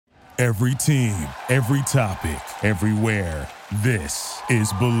Every team, every topic, everywhere. This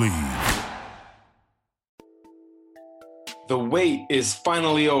is Believe. The wait is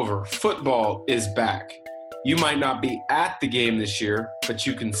finally over. Football is back. You might not be at the game this year, but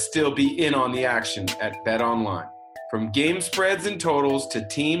you can still be in on the action at BetOnline. From game spreads and totals to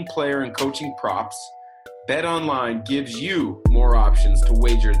team, player, and coaching props, BetOnline gives you more options to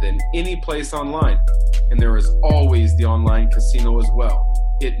wager than any place online. And there is always the online casino as well.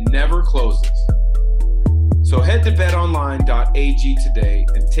 It never closes. So head to betonline.ag today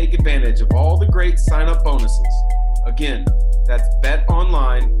and take advantage of all the great sign-up bonuses. Again, that's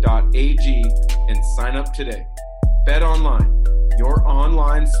betonline.ag and sign up today. BetOnline, your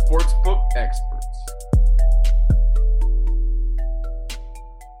online sportsbook experts.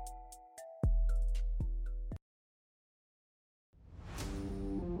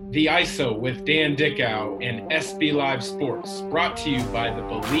 The ISO with Dan Dickow and SB Live Sports, brought to you by the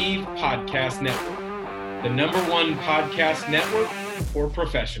Believe Podcast Network, the #1 podcast network for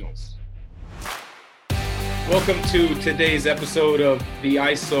professionals. Welcome to today's episode of The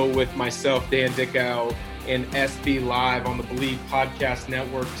ISO with myself, Dan Dickow, and SB Live on the Believe Podcast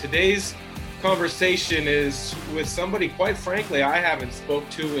Network. Today's conversation is with somebody, quite frankly, I haven't spoke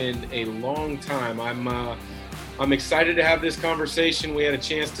to in a long time. I'm excited to have this conversation. We had a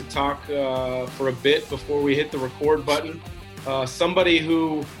chance to talk for a bit before we hit the record button. Somebody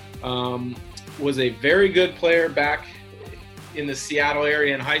who was a very good player back in the Seattle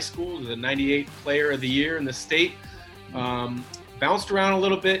area in high school, the 98 Player of the Year in the state. Bounced around a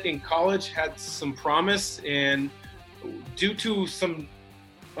little bit in college, had some promise, and due to some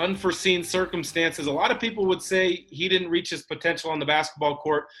unforeseen circumstances, a lot of people would say he didn't reach his potential on the basketball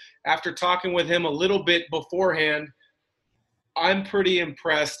court. After talking with him a little bit beforehand, I'm pretty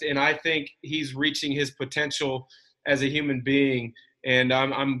impressed, and I think he's reaching his potential as a human being. And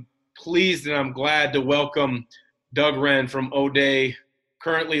I'm pleased and I'm glad to welcome Doug Wrenn from O'Day,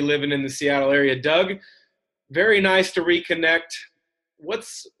 currently living in the Seattle area. Doug, very nice to reconnect. What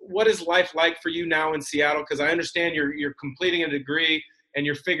is life like for you now in Seattle? Because I understand you're completing a degree and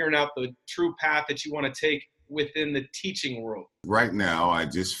you're figuring out the true path that you want to take within the teaching world. Right now, I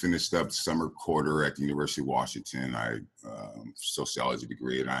just finished up summer quarter at the University of Washington. I sociology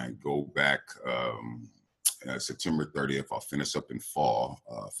degree, and I go back September 30th. I'll finish up in fall,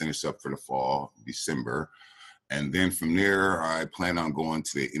 finish up for the fall, December. And then from there, I plan on going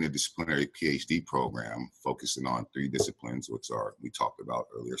to the interdisciplinary PhD program, focusing on 3 disciplines, which are, we talked about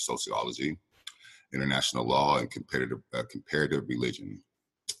earlier, sociology, international law, and comparative religion.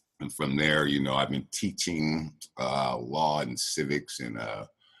 And from there, I've been teaching law and civics and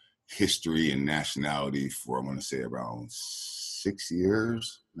history and nationality for, I want to say, around 6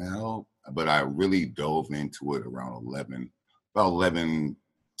 years now. But I really dove into it around 10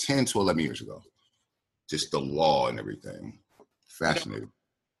 to 11 years ago. Just the law and everything. Fascinating.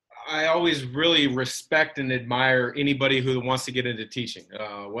 I always really respect and admire anybody who wants to get into teaching,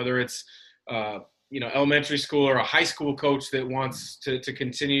 whether it's elementary school or a high school coach that wants to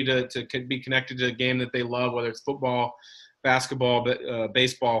continue to be connected to a game that they love, whether it's football, basketball,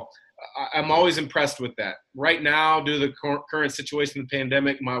 baseball. I'm always impressed with that. Right now, due to the current situation of the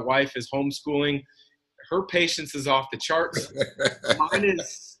pandemic, my wife is homeschooling. Her patience is off the charts. Mine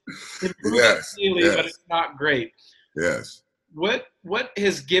is improving daily, but it's not great. Yes. What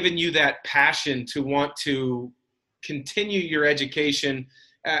has given you that passion to want to continue your education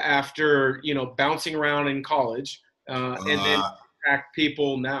after bouncing around in college and then impact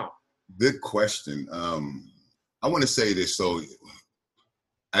people now? Good question. I want to say this. So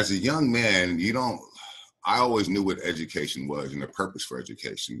as a young man, I always knew what education was and the purpose for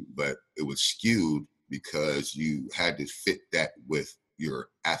education, but it was skewed because you had to fit that with your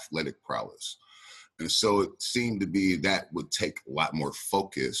athletic prowess. And so it seemed to be that would take a lot more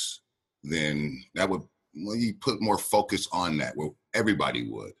focus you put more focus on that, well, everybody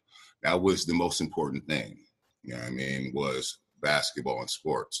would. That was the most important thing, was basketball and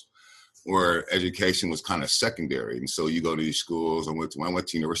sports, where education was kind of secondary. And so you go to these schools. When I went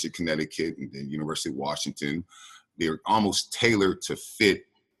to University of Connecticut and then University of Washington, they're almost tailored to fit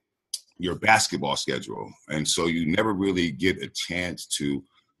your basketball schedule. And so you never really get a chance to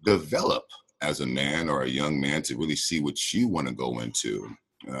develop as a man or a young man to really see what you want to go into.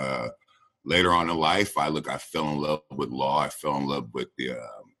 Later on in life, I fell in love with law. I fell in love with the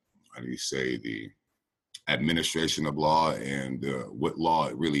administration of law and what law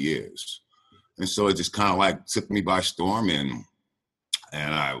it really is. And so it just kind of took me by storm, and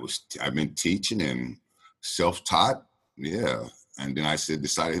I've been teaching and self-taught. Yeah. And then I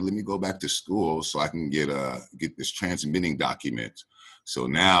decided, let me go back to school so I can get this transmitting document So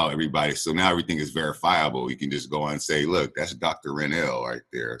now everything is verifiable. You can just go on and say, look, that's Dr. Wrenn right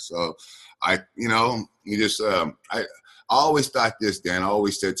there. So I always thought this, Dan. I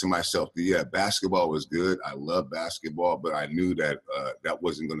always said to myself that, yeah, basketball was good. I love basketball, but I knew that that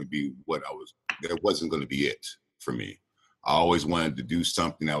wasn't going to be that wasn't going to be it for me. I always wanted to do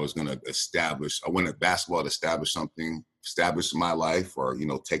something that was going to establish. I wanted basketball to establish my life, or,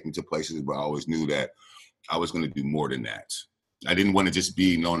 take me to places, but I always knew that I was going to do more than that. I didn't want to just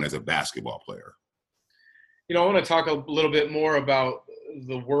be known as a basketball player. I want to talk a little bit more about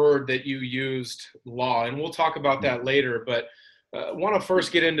the word that you used, law, and we'll talk about that later. But I want to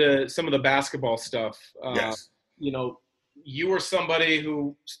first get into some of the basketball stuff. Yes. You were somebody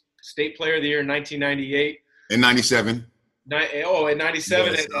who state player of the year in 1998. In 97. In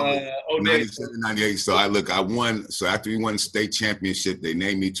 97 yes, at O'Day. 97, 98. So I won. So after we won state championship, they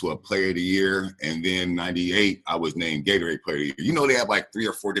named me to a player of the year. And then 98, I was named Gatorade player of the year. They have like 3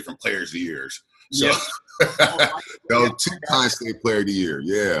 or 4 different players of the years. So Yes. so 2-time state player of the year.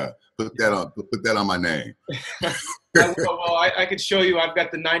 Yeah. Put that on my name. I could show you. I've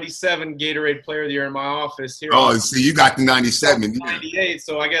got the 97 Gatorade player of the year in my office here. Oh, see, you got the 97. 98.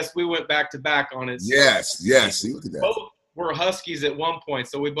 So I guess we went back to back on it. So Yes. See, look at that. Both were Huskies at one point,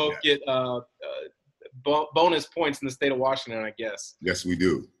 so we both get bonus points in the state of Washington, I guess. Yes, we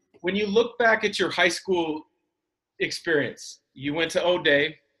do. When you look back at your high school experience, you went to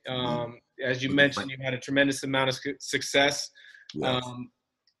O'Day. As you mentioned, you had a tremendous amount of success. Yes.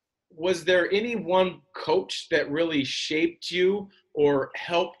 Was there any one coach that really shaped you or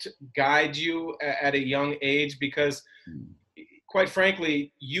helped guide you at a young age? Because quite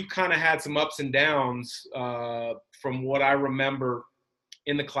frankly, you kind of had some ups and downs from what I remember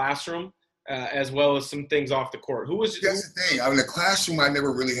in the classroom, as well as some things off the court. That's the thing. In the classroom, I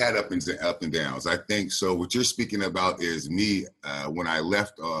never really had up and downs. I think so. What you're speaking about is me when I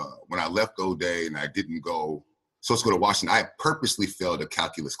left O'Day and I didn't go. So let's go to Washington. I purposely failed a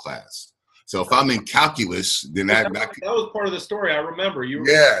calculus class. So if I'm in calculus, then that was part of the story. I remember you were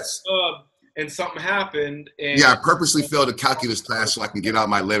yes. And something happened. And yeah, I purposely failed a calculus class so I can get out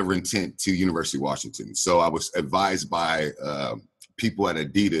my letter of intent to University of Washington. So I was advised by people at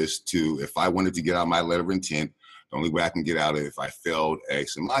Adidas to, if I wanted to get out my letter of intent, the only way I can get out of it if I failed a.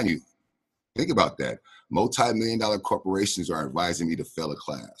 So mind you, think about that. Multi-million-dollar corporations are advising me to fail a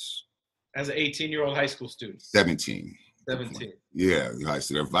class. As an 18-year-old high school student. 17. Yeah,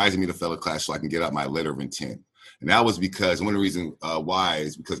 so they're advising me to fail a class so I can get out my letter of intent. And that was because, one of the reasons why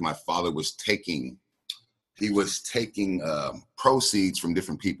is because my father was taking proceeds from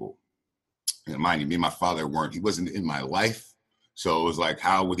different people. And mind you, me and my father he wasn't in my life. So it was like,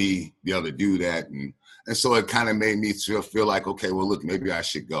 how would he be able to do that? And so it kind of made me feel like, okay, well, look, maybe I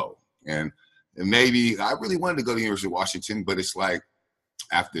should go. And maybe I really wanted to go to the University of Washington, but it's like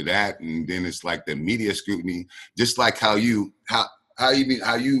after that, and then it's like the media scrutiny, just like the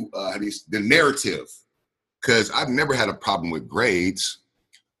narrative. Because I've never had a problem with grades,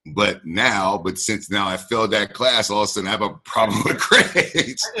 but since now I failed that class, all of a sudden I have a problem with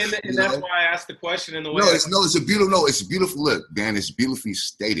grades. And that's why I asked the question in the way. It's a beautiful look, Dan. It's beautifully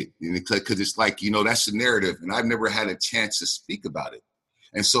stated, because it's like, that's the narrative, and I've never had a chance to speak about it.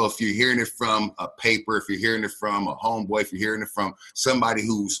 And so if you're hearing it from a paper, if you're hearing it from a homeboy, if you're hearing it from somebody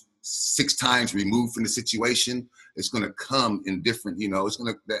who's 6 times removed from the situation, it's going to come in different,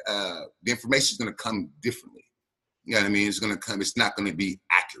 the information is going to come differently. You know what I mean? It's going to come, it's not going to be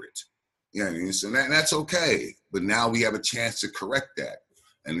accurate. You know what I mean? So that's okay. But now we have a chance to correct that.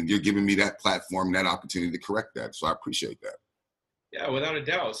 And you're giving me that platform, that opportunity to correct that. So I appreciate that. Yeah, without a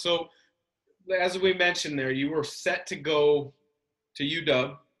doubt. So as we mentioned there, you were set to go to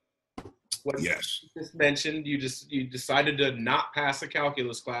UW. Yes. You just mentioned you decided to not pass a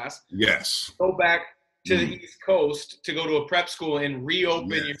calculus class. Yes. Go back to the East Coast to go to a prep school and reopen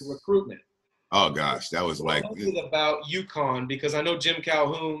your recruitment. Oh gosh, that was like. What was it about UConn? Because I know Jim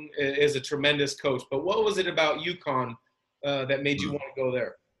Calhoun is a tremendous coach, but what was it about UConn that made you want to go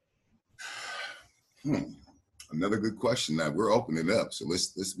there? Another good question. Now we're opening it up, so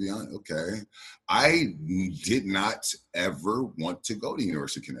let's be honest. Okay, I did not ever want to go to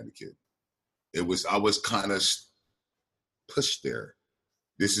University of Connecticut. I was kind of pushed there.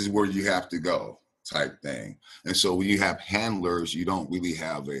 This is where you have to go, type thing. And so when you have handlers, you don't really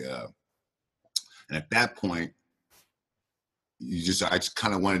have and at that point, I just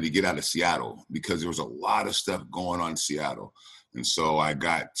kind of wanted to get out of Seattle because there was a lot of stuff going on in Seattle. And so I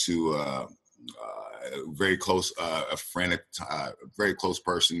got to a very close, a friend, a very close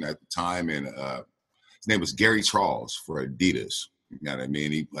person at the time. And his name was Gary Charles for Adidas. You know what I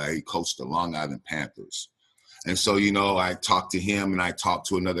mean? He coached the Long Island Panthers. And so, you know, I talked to him and I talked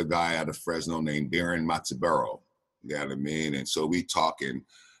to another guy out of Fresno named Darren Matsubaro. You know what I mean? And so we talking,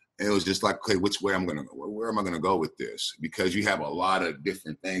 and it was just like, okay, where am I going to go with this? Because you have a lot of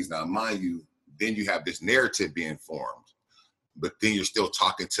different things. Now, mind you, then you have this narrative being formed, but then you're still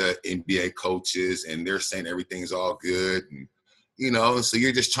talking to NBA coaches and they're saying everything's all good. And, you know, so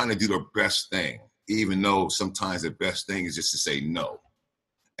you're just trying to do the best thing, even though sometimes the best thing is just to say no.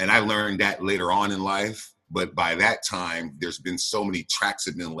 And I learned that later on in life. But by that time, there's been so many tracks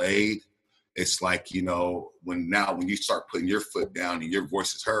have been laid. It's like, you know, when you start putting your foot down and your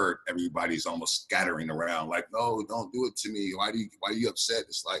voice is heard, everybody's almost scattering around like, no, don't do it to me. Why are you upset?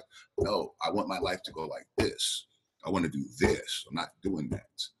 It's like, no, I want my life to go like this. I want to do this. I'm not doing that.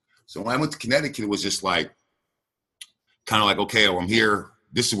 So when I went to Connecticut, it was just like, kind of like, okay, well, I'm here.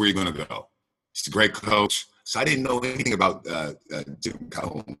 This is where you're going to go. He's a great coach. So I didn't know anything about Jim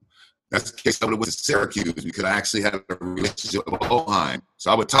Calhoun. That's the case I would have went to Syracuse because I actually had a relationship with Boeheim. So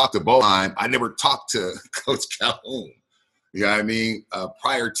I would talk to Boeheim. I never talked to Coach Calhoun. You know what I mean?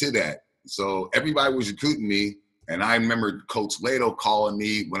 Prior to that. So everybody was recruiting me. And I remember Coach Lato calling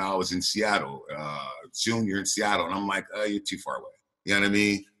me when I was in Seattle, junior in Seattle. And I'm like, you're too far away. You know what I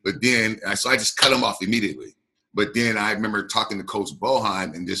mean? But then, so I just cut him off immediately. But then I remember talking to Coach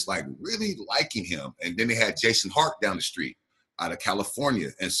Boeheim and just like really liking him. And then they had Jason Hart down the street out of California.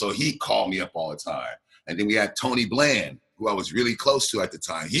 And so he called me up all the time. And then we had Tony Bland, who I was really close to at the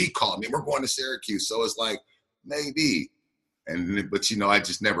time. He called me, we're going to Syracuse. So it's like, maybe. But you know, I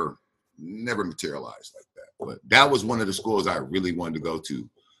just never materialized like that. But that was one of the schools I really wanted to go to,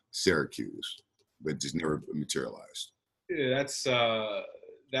 Syracuse, but just never materialized. Yeah,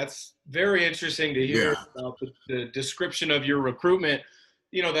 that's very interesting to hear about the description of your recruitment.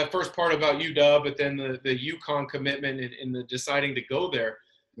 You know, that first part about UW, but then the UConn commitment and the deciding to go there.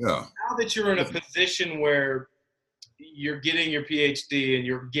 Yeah. Now that you're in a position where you're getting your PhD and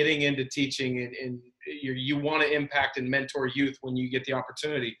you're getting into teaching and you want to impact and mentor youth when you get the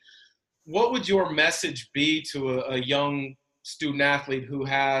opportunity, what would your message be to a young student athlete who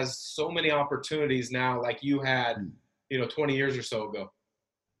has so many opportunities now like you had, 20 years or so ago?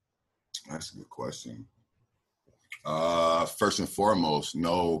 That's a good question. First and foremost,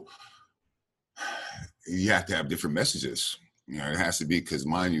 you have to have different messages. You know, it has to be, because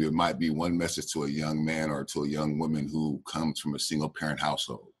mind you, it might be one message to a young man or to a young woman who comes from a single parent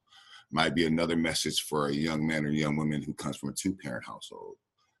household. It might be another message for a young man or young woman who comes from a 2-parent household.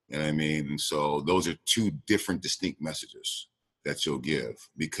 You know what I mean? And so those are 2 different distinct messages that you'll give,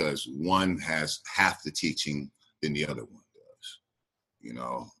 because one has half the teaching than the other one does, you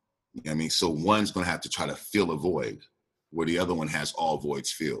know? I mean, so one's going to have to try to fill a void where the other one has all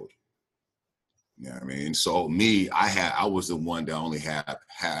voids filled. You know what I mean? So me, I was the one that only had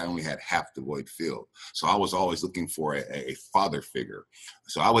half the void filled. So I was always looking for a father figure.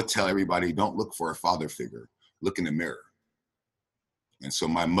 So I would tell everybody, don't look for a father figure, look in the mirror. And so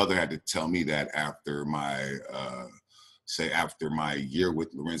my mother had to tell me that after my year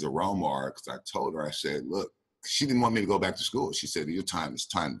with Lorenzo Romar, because I told her, I said, look, she didn't want me to go back to school. She said, it's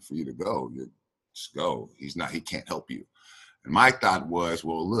time for you to go. You just go. He can't help you. And my thought was,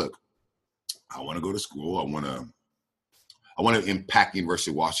 well, look, I want to go to school. I want to impact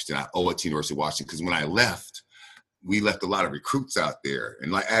University of Washington. I owe it to University of Washington, because when I left, we left a lot of recruits out there.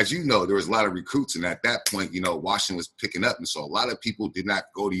 And like, as you know, there was a lot of recruits. And at that point, Washington was picking up. And so a lot of people did not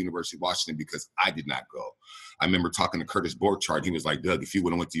go to University of Washington because I did not go. I remember talking to Curtis Borchardt. He was like, Doug, if you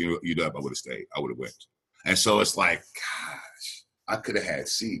would have went to UW, I would have stayed. I would have went. And so it's like, gosh, I could have had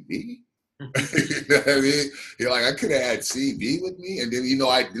CB. You know what I mean? You're like, I could have had CB with me. And then,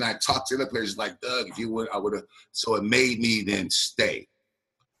 I talked to the players like, Doug, if you would, I would have. So it made me then stay,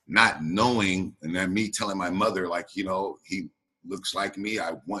 not knowing. And then me telling my mother, like, he looks like me.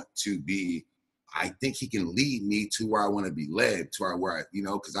 I think he can lead me to where I want to be led,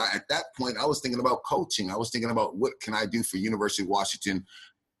 because at that point, I was thinking about coaching. I was thinking about what can I do for University of Washington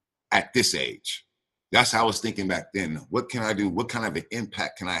at this age. That's how I was thinking back then. What can I do? What kind of an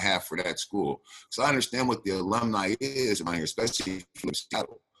impact can I have for that school? So I understand what the alumni is around here, especially from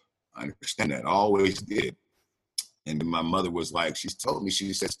Seattle. I understand that. I always did. And my mother was like, she told me,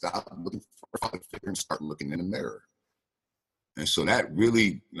 she said, stop looking for a father figure and start looking in the mirror. And so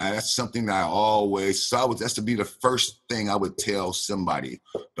that's something that I always, that's to be the first thing I would tell somebody.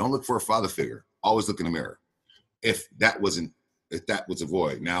 Don't look for a father figure. Always look in the mirror. If that was a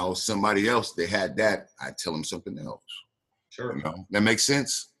void. Now, somebody else, they had that, I'd tell them something else. Sure. That makes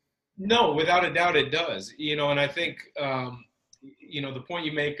sense? No, without a doubt it does. And I think, the point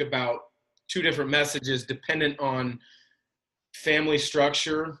you make about 2 different messages dependent on family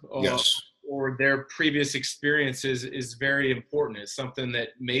structure, yes, or their previous experiences is very important. It's something that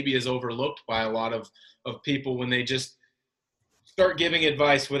maybe is overlooked by a lot of people when they just start giving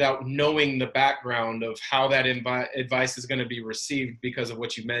advice without knowing the background of how that advice is going to be received because of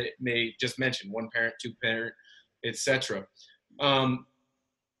what you may just mention, one parent, two parent, etc. When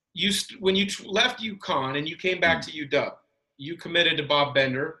you left UConn and you came back to UW, you committed to Bob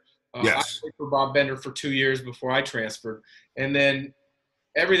Bender. Yes. I played for Bob Bender for 2 years before I transferred. And then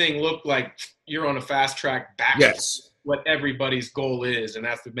everything looked like you're on a fast track back to what everybody's goal is, and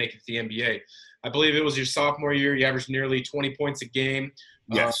that's to make it to the NBA. I believe it was your sophomore year. You averaged nearly 20 points a game.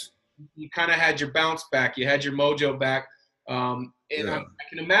 Yes. You kind of had your bounce back. You had your mojo back. I can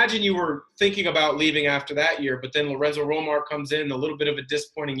imagine you were thinking about leaving after that year, but then Lorenzo Romar comes in, a little bit of a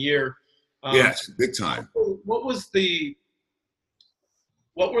disappointing year. Yes, big time. What were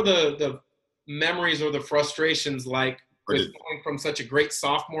the memories or the frustrations like with going from such a great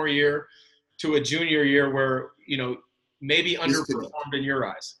sophomore year to a junior year where, maybe underperformed in your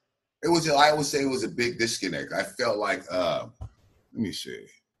eyes? I would say it was a big disconnect. I felt like, let me see.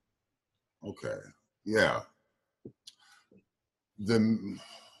 Okay. Yeah. You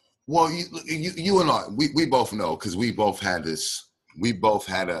and I, we both know, because we both had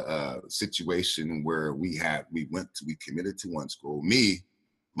a situation where we committed to one school.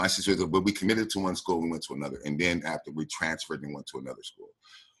 My sister, but we committed to one school, we went to another. And then after we transferred and went to another school.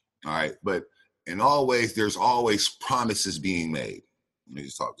 All right. But there's always promises being made.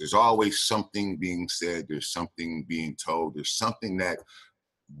 There's always something being said. There's something being told. There's something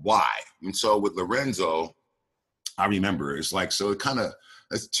why? And so with Lorenzo, I remember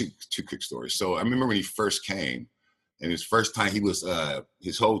that's two quick stories. So I remember when he first came, and his first time he was,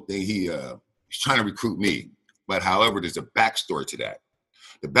 his whole thing, he's trying to recruit me. But however, there's a backstory to that.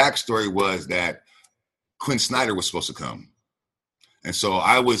 The backstory was that Quinn Snyder was supposed to come. And so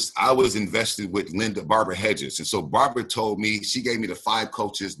I was invested with Barbara Hedges. And so Barbara told me, she gave me the 5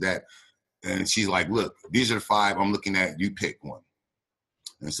 coaches and she's like, look, these are the 5 I'm looking at, you pick one.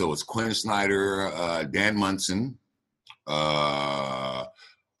 And so it's Quinn Snyder, Dan Munson, from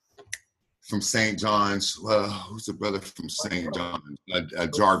St. John's. Who's the brother from St. John's?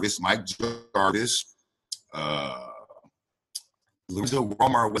 Mike Jarvis. Lorenzo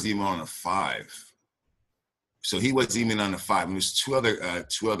Romar wasn't even on a 5. So he wasn't even on the 5. And there's two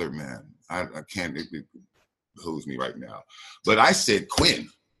other men. I can't, it behooves me right now. But I said, Quinn,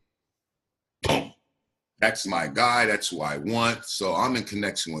 boom. That's my guy. That's who I want. So I'm in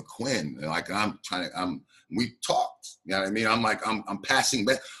connection with Quinn. We talked. You know what I mean?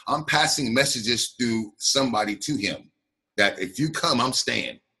 I'm passing messages through somebody to him that if you come, I'm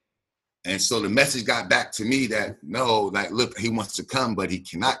staying. And so the message got back to me that look, he wants to come, but he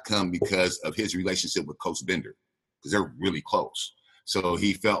cannot come because of his relationship with Coach Bender, because they're really close. So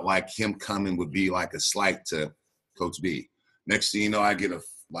he felt like him coming would be like a slight to Coach B. Next thing you know, I get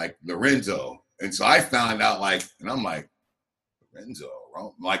Lorenzo. And so I found out and I'm like, Lorenzo,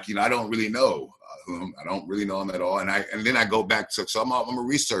 I don't really know him. I don't really know him at all. And then I go back so I'm a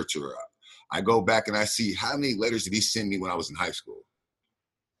researcher. I go back and I see how many letters did he send me when I was in high school.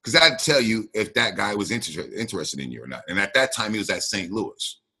 Because I'd tell you if that guy was interested in you or not. And at that time, he was at St.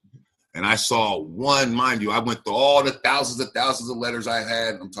 Louis. And I saw one, mind you, I went through all the thousands of letters I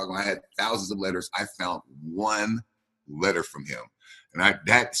had. I had thousands of letters. I found one letter from him. And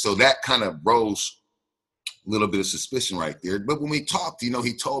that kind of rose a little bit of suspicion right there. But when we talked, he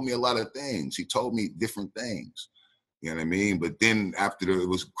told me a lot of things. He told me different things. You know what I mean? But then it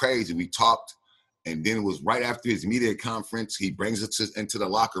was crazy. We talked. And then it was right after his media conference, he brings us into the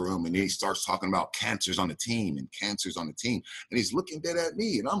locker room and he starts talking about cancers on the team. And he's looking dead at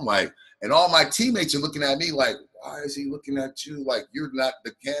me. And I'm like, and all my teammates are looking at me like, why is he looking at you? Like, you're not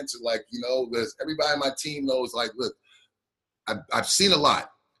the cancer. Because everybody on my team knows, look, I've seen a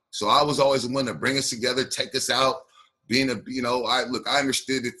lot. So I was always the one to bring us together, take us out, I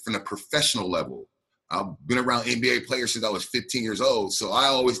understood it from a professional level. I've been around NBA players since I was 15 years old. So I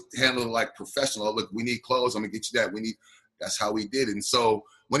always handled it like professional. Look, we need clothes. I'm going to get you that. That's how we did it. And so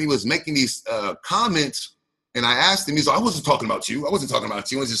when he was making these comments and I asked him, he's like, I wasn't talking about you. I was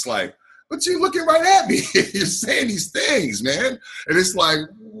just like, but you're looking right at me. You're saying these things, man. And it's like,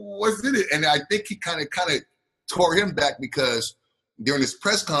 what's in it? And I think he kind of tore him back because during this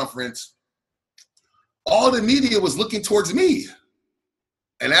press conference, all the media was looking towards me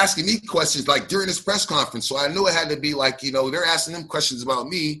and asking me questions during this press conference. So I knew it had to be they're asking them questions about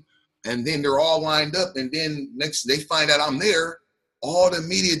me and then they're all lined up. And then next they find out I'm there. All the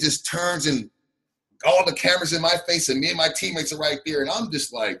media just turns and all the cameras in my face and me and my teammates are right there. And I'm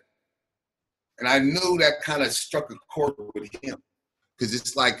just and I knew that kind of struck a chord with him Because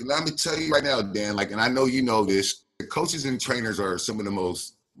it's like, let me tell you right now, Dan, like, and I know you know this, the coaches and trainers are some of the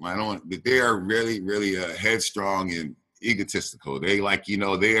most, they are really, really headstrong and egotistical. They like,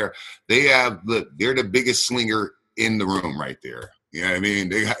 they're the biggest swinger in the room right there. You know what I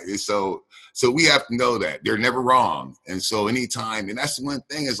mean? So we have to know that they're never wrong. And so anytime, and that's the one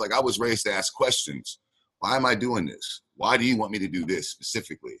thing is like, I was raised to ask questions. Why am I doing this? Why do you want me to do this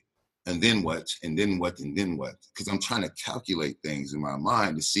specifically? And then what? And then what? And then what? Because I'm trying to calculate things in my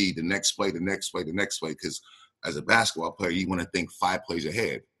mind to see the next play, the next play, the next play. Because as a basketball player, you want to think 5 plays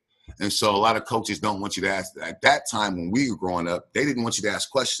ahead. And so a lot of coaches don't want you to ask. At that time when we were growing up, they didn't want you to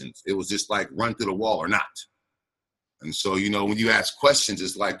ask questions. It was just like run through the wall or not. And so, when you ask questions,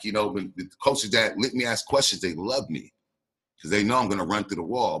 it's like, when the coaches that let me ask questions, they love me because they know I'm going to run through the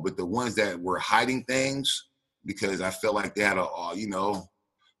wall. But the ones that were hiding things because I felt like they had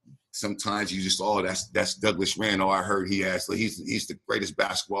sometimes you just, that's Douglas Wrenn. I heard he's the greatest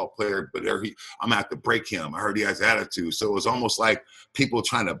basketball player, but I'm going to have to break him. I heard he has attitude. So it was almost like people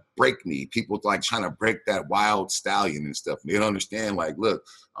trying to break me, people like trying to break that wild stallion and stuff. They don't understand, like, look,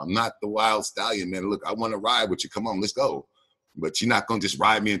 I'm not the wild stallion, man. Look, I want to ride with you. Come on, let's go. But you're not going to just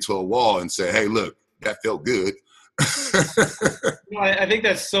ride me into a wall and say, hey, look, that felt good. I think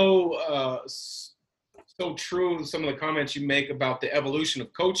that's so true. Some of the comments you make about the evolution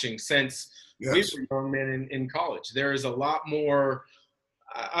of coaching since we were young men in college. There is a lot more,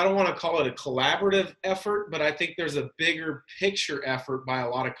 I don't want to call it a collaborative effort, but I think there's a bigger picture effort by a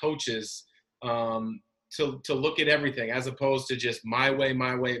lot of coaches to look at everything as opposed to just my way.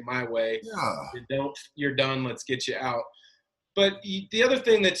 Yeah. You're done. Let's get you out. But the other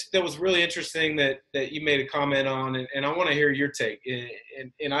thing that was really interesting that you made a comment on, and I want to hear your take,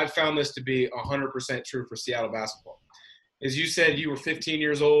 and I've found this to be 100% true for Seattle basketball, is you said you were 15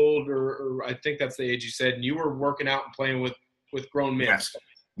 years old, or I think that's the age you said, and you were working out and playing with grown men.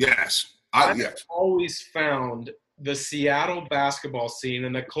 Yes. I've always found the Seattle basketball scene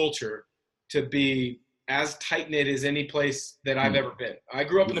and the culture to be as tight-knit as any place that I've ever been. I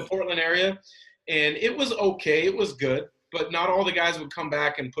grew up in the Portland area, and it was okay. It was good. But not all the guys would come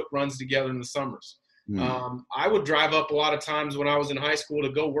back and put runs together in the summers. I would drive up a lot of times when I was in high school to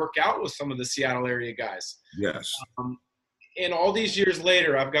go work out with some of the Seattle area guys. Yes. And all these years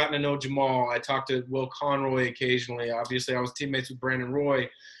later, I've gotten to know Jamal. I talked to Will Conroy occasionally. Obviously, I was teammates with Brandon Roy.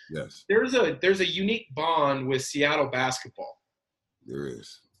 Yes. There's a unique bond with Seattle basketball. There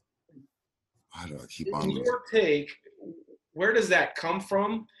is. How do I keep on? In your take, where does that come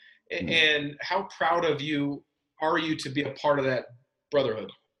from? And how proud of you are you to be a part of that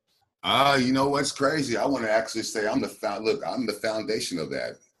brotherhood? You know what's crazy? I want to actually say I'm the foundation of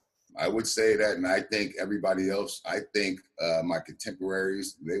that. I would say that, and I think everybody else, my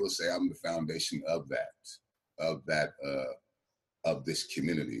contemporaries, they will say I'm the foundation of this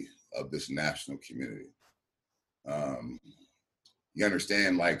community, of this national community. You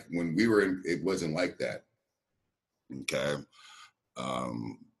understand, like when we were in, it wasn't like that. Okay.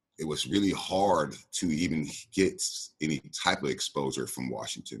 It was really hard to even get any type of exposure from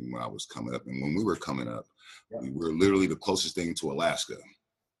Washington when I was coming up. And when we were coming up, we were literally the closest thing to Alaska.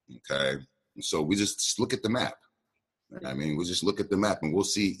 Okay. And so we just look at the map. I mean, we'll just look at the map and we'll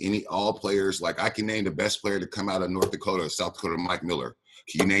see all players. Like I can name the best player to come out of North Dakota or South Dakota, Mike Miller.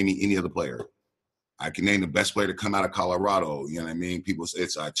 Can you name me any other player? I can name the best player to come out of Colorado. You know what I mean? People say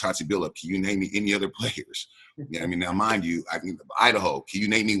it's Chauncey Billups. Can you name me any other players? You know what I mean? Now, mind you, Idaho, can you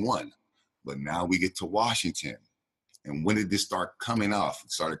name me one? But now we get to Washington. And when did this start coming off?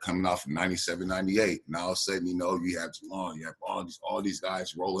 It started coming off in 97, 98. And all of a sudden, you have Jamal, you have all these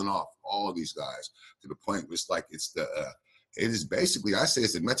guys rolling off, all these guys, to the point where it's like it is basically, I say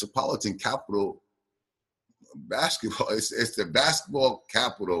it's the metropolitan capital basketball. It's the basketball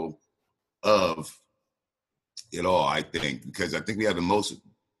capital of it all, I think, because I think we have the most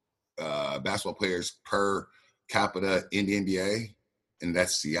basketball players per capita in the NBA, and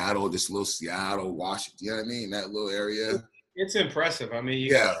that's Seattle, this little Seattle, Washington, you know what I mean? That little area. It's impressive. I mean,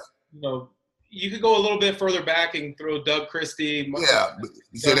 you could go a little bit further back and throw Doug Christie. Yeah,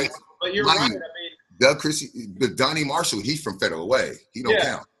 but you're right. I mean, Doug Christie, but Donnie Marshall, he's from Federal Way. He don't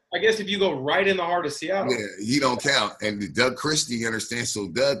count. I guess if you go right in the heart of Seattle. Yeah, he don't count. And Doug Christie, you understand? So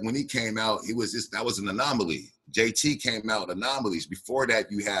Doug, when he came out, that was an anomaly. JT came out anomalies. Before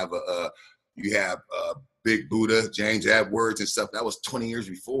that, you have Big Buddha, James Edwards and stuff. That was 20 years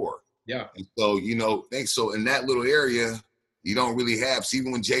before. Yeah. And so, so in that little area, you don't really have. See,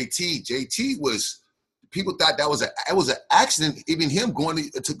 even when JT was, people thought it was an accident, even him going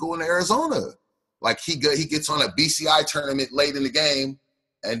to go into Arizona. Like he gets on a BCI tournament late in the game.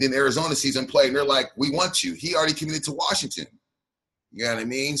 And then Arizona sees him play, and they're like, we want you. He already committed to Washington. You know what I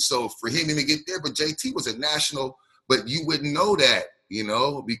mean? So for him to get there, but JT was a national, but you wouldn't know that, you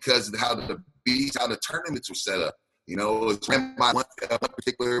know, because of how the tournaments were set up. You know, it was ran by one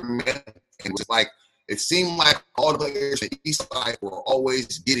particular man. And it was like, it seemed like all the players on the East Side were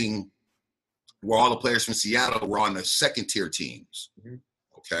always getting, where all the players from Seattle were on the second tier teams. Mm-hmm.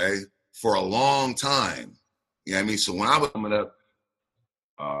 Okay. For a long time. You know what I mean? So when I was coming up,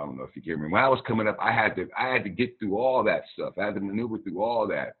 I don't know if you hear me. When I was coming up, I had to get through all that stuff. I had to maneuver through all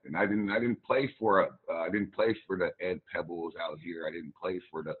that, and I didn't play for the Ed Pebbles out here. I didn't play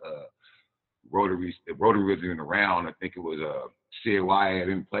for the Rotary wasn't around. I think it was CAY. I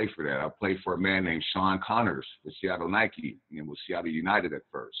didn't play for that. I played for a man named Sean Connors for Seattle Nike, and it was Seattle United at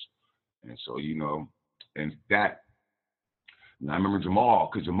first. And so, you know, and I remember Jamal,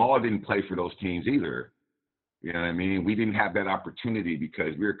 because Jamal didn't play for those teams either. You know what I mean? We didn't have that opportunity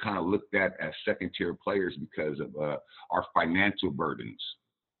because we were kind of looked at as second-tier players because of our financial burdens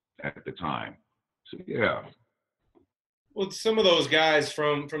at the time. So, yeah. Well, some of those guys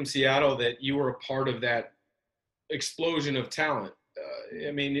from Seattle that you were a part of that explosion of talent.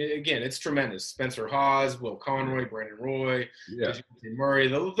 I mean, again, it's tremendous. Spencer Hawes, Will Conroy, Brandon Roy, Murray.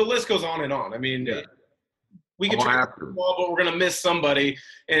 The list goes on and on. I mean, we could try to ball, but we're going to miss somebody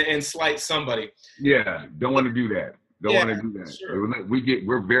and slight somebody. Yeah, don't want to do that. Don't want to do that. Sure.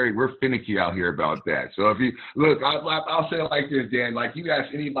 We're finicky out here about that. So if you look, I'll say it like this, Dan. Like you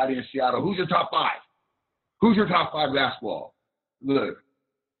ask anybody in Seattle, who's your top five? Who's your top five basketball? Look,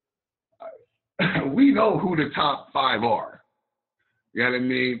 we know who the top five are. You know what I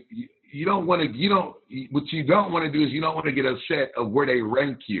mean? What you don't want to do is you don't want to get upset of where they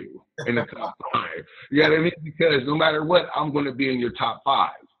rank you in the top five. You know what I mean? Because no matter what, I'm going to be in your top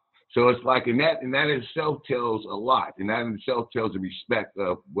five. So it's like, and that itself tells a lot. And that in itself tells the respect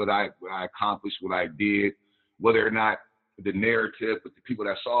of what I accomplished, what I did, whether or not the narrative, but the people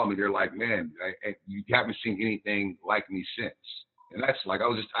that saw me, they're like, man, you haven't seen anything like me since. And that's like,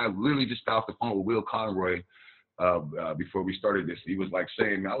 I literally just got off the phone with Will Conroy before we started this. He was like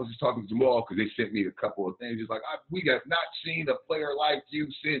saying, I was just talking to Jamal because they sent me a couple of things. He's like, we have not seen a player like you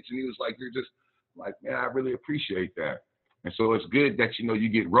since. And he was like, you're just like, man, I really appreciate that. And so it's good that, you know, you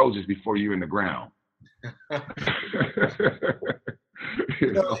get roses before you're in the ground.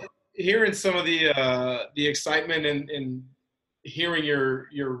 You know? Hearing some of the excitement and hearing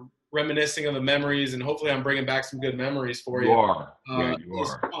your reminiscing of the memories, and hopefully I'm bringing back some good memories for you. You are. You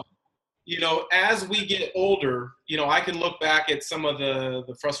are. Fun. You know, as we get older, you know, I can look back at some of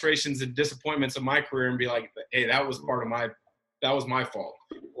the frustrations and disappointments of my career and be like, hey, that was my fault.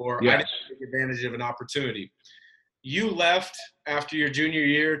 Or I didn't take advantage of an opportunity. You left after your junior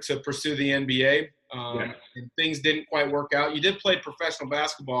year to pursue the NBA, and things didn't quite work out. You did play professional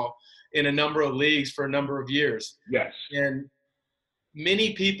basketball in a number of leagues for a number of years. Yes. And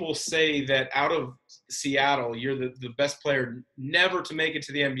many people say that out of Seattle, you're the best player never to make it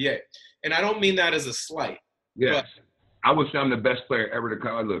to the NBA. And I don't mean that as a slight. Yes. I would say I'm the best player ever to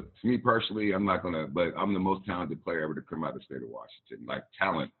come. Look, for me personally, but I'm the most talented player ever to come out of the state of Washington, like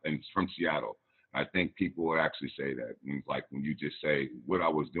talent, and it's from Seattle. I think people would actually say that. And like when you just say what I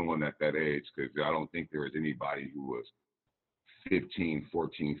was doing at that age, because I don't think there was anybody who was 15,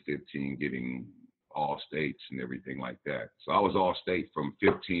 14, 15 getting all states and everything like that. So I was all state from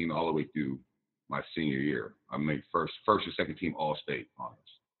 15 all the way through my senior year. I made first or second team all state honors.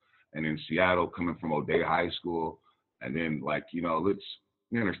 And in Seattle, coming from O'Dea High School, and then like, you know,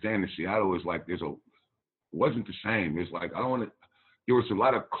 you understand that Seattle is like, wasn't the same. It's like, there was a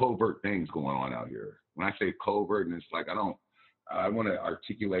lot of covert things going on out here. When I say covert, and it's like, I want to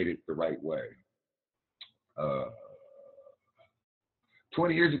articulate it the right way.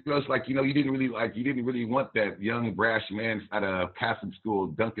 20 years ago, it's like, you know, you didn't really want that young brash man at a Catholic school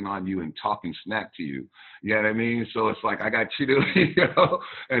dunking on you and talking smack to you. You know what I mean? So it's like, I got treated, you know?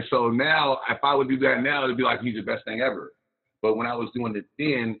 And so now, if I would do that now, it'd be like, he's the best thing ever. But when I was doing it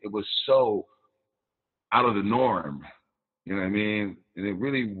then, it was so out of the norm. You know what I mean? And it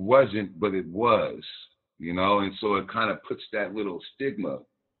really wasn't, but it was, you know? And so it kind of puts that little stigma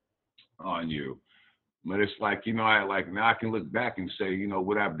on you. But it's like, you know, now I can look back and say, you know,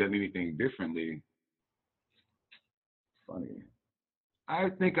 would I have done anything differently? Funny.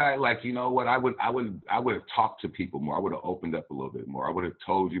 I think you know what, I would have talked to people more. I would have opened up a little bit more. I would have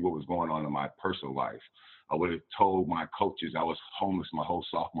told you what was going on in my personal life. I would have told my coaches I was homeless my whole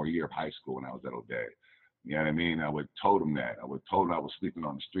sophomore year of high school when I was at O'Dea. You know what I mean? I would have told them that. I would have told them I was sleeping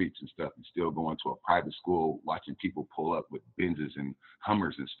on the streets and stuff and still going to a private school, watching people pull up with Benzes and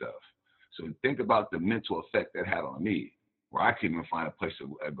Hummers and stuff. So think about the mental effect that had on me, where I couldn't even find a place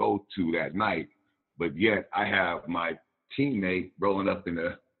to go to that night, but yet I have my teammate rolling up in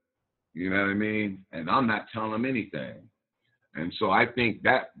the, you know what I mean? And I'm not telling them anything. And so I think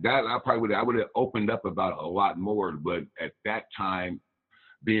that I would have opened up about a lot more, but at that time,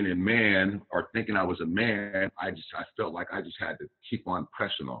 being a man or thinking I was a man, I felt like I just had to keep on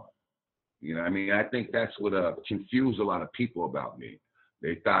pressing on. You know what I mean? I think that's what confused a lot of people about me.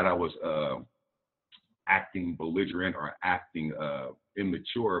 They thought I was acting belligerent or acting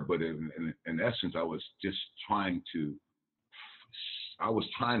immature, but in essence, I was just trying to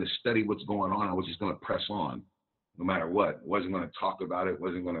study what's going on. I was just going to press on no matter what. Wasn't going to talk about it.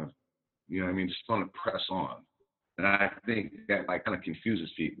 Wasn't going to, you know what I mean? Just going to press on. And I think that like kind of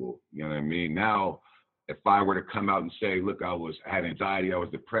confuses people. You know what I mean? Now, if I were to come out and say, look, I had anxiety, I was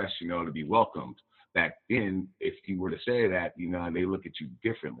depressed, you know, to be welcomed. Back then, if you were to say that, you know, they look at you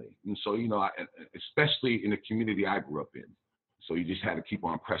differently. And so, you know, especially in the community I grew up in. So you just had to keep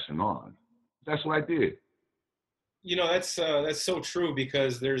on pressing on. That's what I did. You know, that's so true,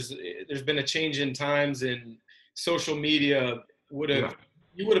 because there's been a change in times, and social media you would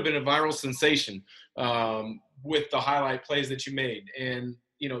have been a viral sensation with the highlight plays that you made. And,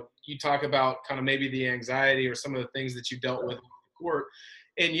 you know, you talk about kind of maybe the anxiety or some of the things that you dealt with on the court.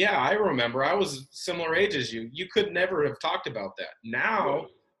 And yeah, I remember I was similar age as you. You could never have talked about that. Now,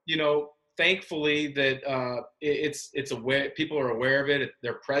 you know, thankfully that it's aware, people are aware of it.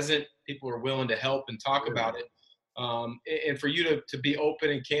 They're present. People are willing to help and talk about it. And for you to be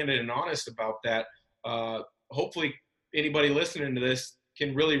open and candid and honest about that, hopefully anybody listening to this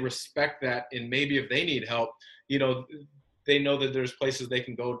can really respect that. And maybe if they need help, you know, they know that there's places they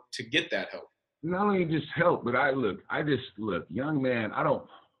can go to get that help. Not only just help, but young man, I don't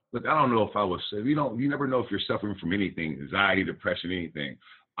know if I was, you never know if you're suffering from anything, anxiety, depression, anything.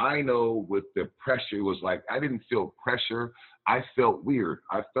 I know with the pressure, it was like, I didn't feel pressure. I felt weird.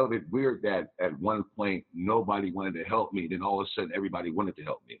 I felt it weird that at one point, nobody wanted to help me. Then all of a sudden, everybody wanted to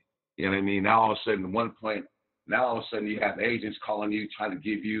help me. You know what I mean? Now all of a sudden, you have agents calling you, trying to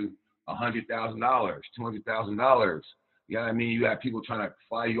give you $100,000, $200,000. You know what I mean? You have people trying to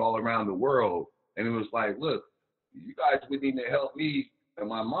fly you all around the world. And it was like, look, you guys would need to help me and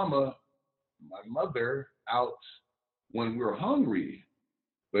my mother out when we were hungry.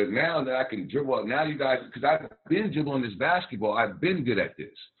 But now that I can dribble, now you guys, because I've been dribbling this basketball, I've been good at this.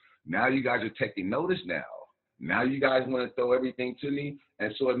 Now you guys are taking notice now. Now you guys want to throw everything to me.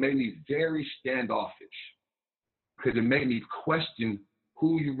 And so it made me very standoffish, because it made me question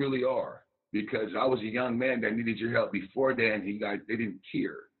who you really are. Because I was a young man that needed your help before then, and they didn't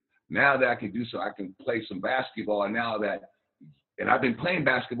care. Now that I can do so, I can play some basketball, and I've been playing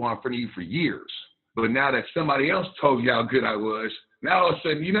basketball in front of you for years. But now that somebody else told you how good I was, now all of a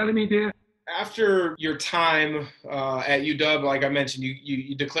sudden, you know what I mean, Dan? After your time at UW, like I mentioned,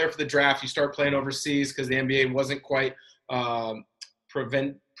 you declare for the draft, you start playing overseas because the NBA wasn't quite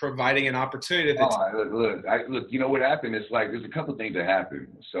providing an opportunity at the time. Look, you know what happened? It's like there's a couple of things that happened.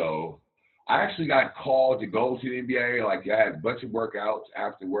 So I actually got called to go to the NBA. Like I had a bunch of workouts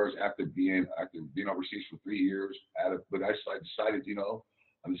afterwards, after being overseas for 3 years. But I decided, you know,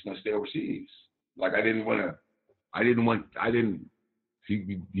 I'm just gonna stay overseas. Like you didn't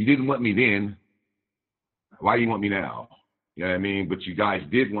want me then. Why do you want me now? You know what I mean? But you guys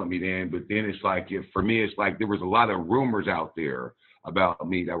did want me then. But then it's like, for me, it's like there was a lot of rumors out there about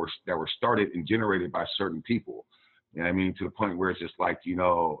me that were started and generated by certain people. You know what I mean? To the point where it's just like, you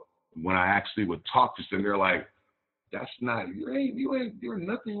know, when I actually would talk to them, they're like, you're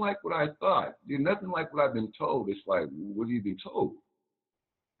nothing like what I thought. You're nothing like what I've been told. It's like, what have you been told?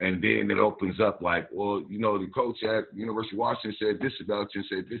 And then it opens up like, well, you know, the coach at University of Washington said this about you and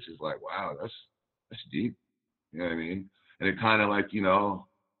said this. Is like, wow, that's deep. You know what I mean? And it kind of like,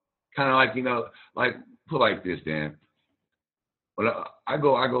 put like this, Dan. But I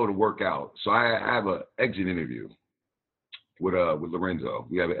go to work out. So I have an exit interview with Lorenzo.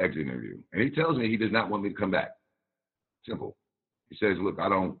 We have an exit interview. And he tells me he does not want me to come back. Simple. He says, look, I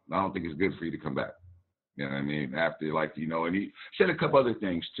don't think it's good for you to come back. You know what I mean? After, like, you know, and he said a couple other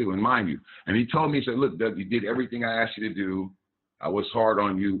things too, and mind you. And he told me, he said, look, Doug, you did everything I asked you to do. I was hard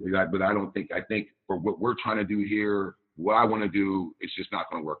on you, but I think for what we're trying to do here, what I want to do, it's just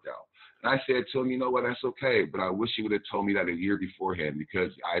not going to work out. And I said to him, you know what, that's okay, but I wish you would have told me that a year beforehand,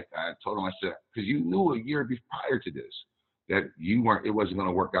 because I told him, I said, because you knew a year prior to this that it wasn't going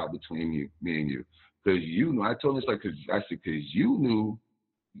to work out between me and you. Because you knew, I told him, because you knew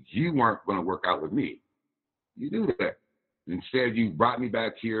you weren't going to work out with me. You knew that. Instead, you brought me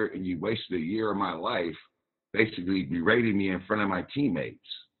back here and you wasted a year of my life basically berating me in front of my teammates,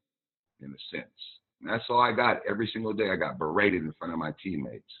 in a sense. And that's all I got every single day. I got berated in front of my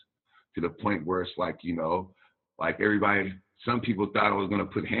teammates, to the point where it's like, you know, like everybody, some people thought I was going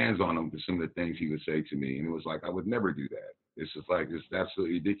to put hands on him for some of the things he would say to me. And it was like, I would never do that. It's just like, it's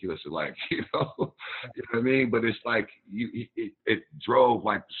absolutely ridiculous. Like, you know what I mean? But it's like, it drove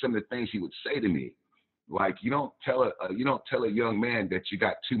like some of the things he would say to me. Like, you don't tell a young man that you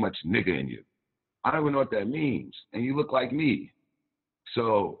got too much nigga in you. I don't even know what that means. And you look like me.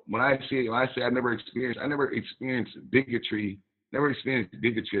 So when I say I never experienced bigotry, at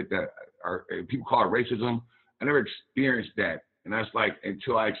that, or people call it racism. I never experienced that. And that's like,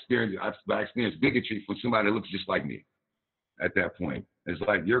 until I experienced bigotry from somebody that looks just like me at that point. It's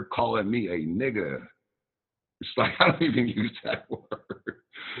like, you're calling me a nigga. It's like, I don't even use that word.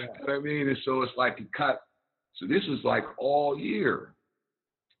 Yeah. You know what I mean? And so it's like, so this was like all year.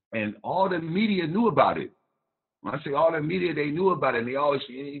 And all the media knew about it. When I say all the media, they knew about it. And they always,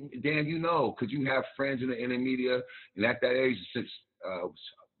 Dan, you know, because you have friends in the media. And at that age, since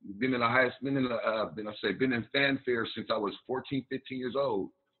been in fanfare since I was 14, 15 years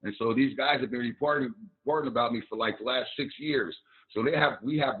old. And so these guys have been reporting about me for like the last 6 years. So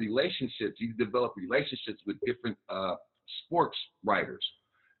we have relationships. You develop relationships with different sports writers.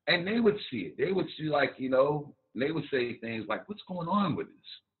 And they would see it. They would see, like, you know, and they would say things like, what's going on with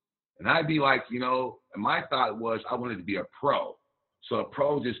this? And I'd be like, you know, and my thought was I wanted to be a pro. So a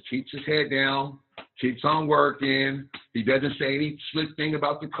pro just keeps his head down, keeps on working. He doesn't say any slick thing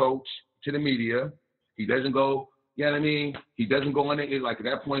about the coach to the media. He doesn't go, you know what I mean? He doesn't go on it. Like, at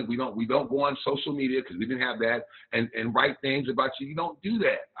that point, we don't go on social media, because we didn't have that, and write things about you. You don't do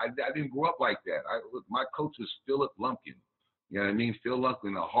that. I didn't grow up like that. Look, my coach was Philip Lumpkin. You know what I mean? Phil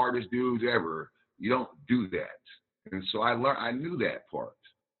Lumpkin, the hardest dudes ever. You don't do that. And so I knew that part.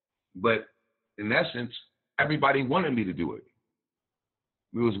 But in essence, everybody wanted me to do it.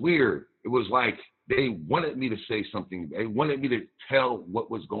 It was weird. It was like they wanted me to say something. They wanted me to tell what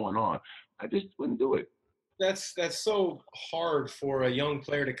was going on. I just wouldn't do it. That's so hard for a young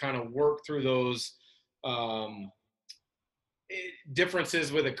player to kind of work through those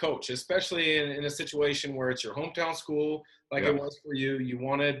differences with a coach, especially in a situation where it's your hometown school, like it was for you. You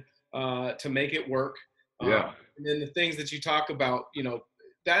wanted to make it work. Yeah. And then the things that you talk about, you know,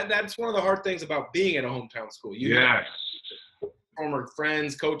 that's one of the hard things about being at a hometown school. You have former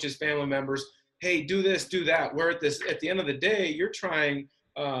friends, coaches, family members, hey, do this, do that. Where at the end of the day, you're trying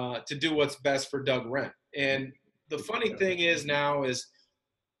to do what's best for Doug Wrenn. And the funny thing is now is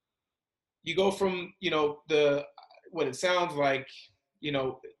you go from, you know, what it sounds like, you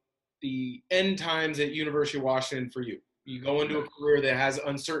know, the end times at University of Washington for you. You go into a career that has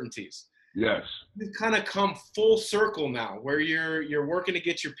uncertainties. Yes. You've kind of come full circle now, where you're working to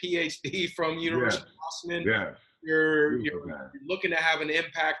get your PhD from University of Washington. Yes. You're looking to have an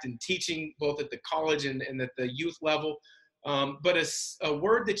impact in teaching both at the college and at the youth level. But a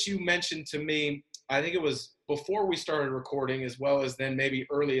word that you mentioned to me, I think it was before we started recording, as well as then maybe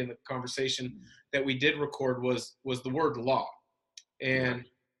early in the conversation that we did record, was the word law. And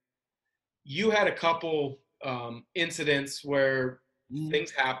you had a couple incidents where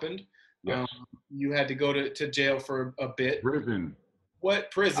things happened. Yes. You had to go to jail for a bit. Prison. What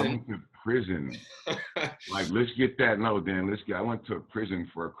prison? I went to prison. Like, let's get that. No, Dan, I went to prison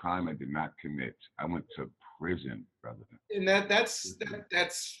for a crime I did not commit. I went to prison, brother. And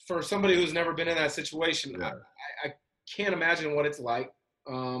that's for somebody who's never been in that situation. Yeah. I can't imagine what it's like.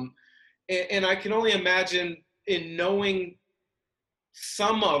 And I can only imagine in knowing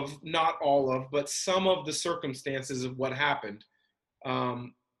some of, not all of, but some of the circumstances of what happened.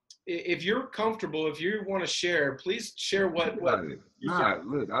 If you're comfortable, if you want to share, please share what look,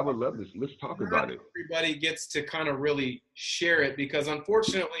 I would love this. Let's talk about it. Everybody gets to kind of really share it, because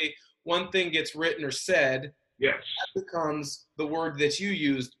unfortunately, one thing gets written or said, yes, that becomes the word that you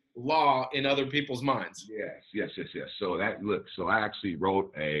used, law, in other people's minds. Yes. So I actually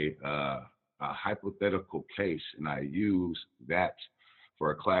wrote a hypothetical case, and I used that for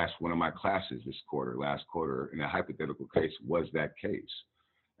a class, one of my classes last quarter, and a hypothetical case was that case.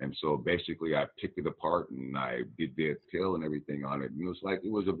 And so basically I picked it apart and I did the appeal and everything on it. And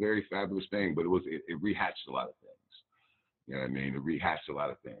it was a very fabulous thing, but it rehashed a lot of things. You know what I mean? It rehashed a lot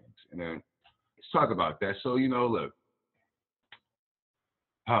of things. And then let's talk about that. So, you know, look,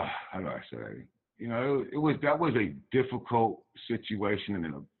 how do I say? You know, that was a difficult situation and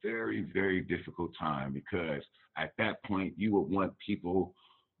in a very, very difficult time, because at that point you would want people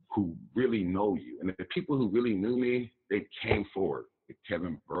who really know you. And the people who really knew me, they came forward.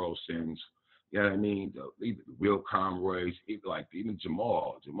 Kevin Burlesons, you know what I mean? Will Conroy's, even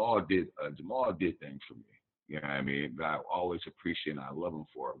Jamal. Jamal did things for me. You know what I mean? That I always appreciate and I love him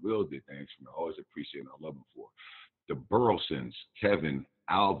for. Will did things for me. I always appreciate and I love him for. The Burlesons, Kevin,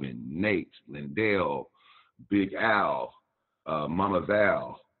 Alvin, Nate, Lindell, Big Al, Mama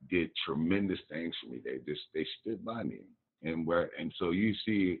Val did tremendous things for me. They stood by me. And so you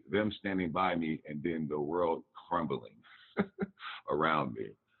see them standing by me and then the world crumbling around me.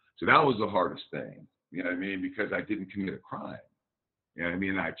 So that was the hardest thing, you know what I mean? Because I didn't commit a crime. You know what I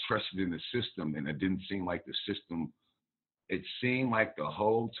mean? I trusted in the system, and it didn't seem like the system, it seemed like the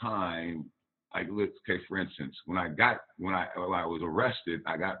whole time, like, okay, for instance, when I was arrested,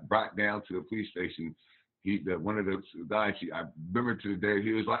 I got brought down to the police station. One of the guys, I remember to the day,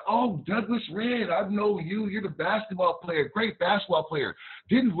 he was like, "Oh, Douglas Wrenn, I know you. You're the basketball player, great basketball player.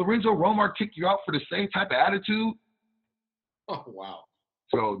 Didn't Lorenzo Romar kick you out for the same type of attitude?" Oh, wow.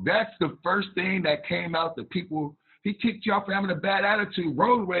 So that's the first thing that came out. The people, he kicked you out for having a bad attitude,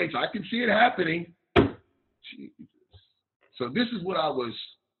 road rage. I can see it happening. Jesus. So this is what I was,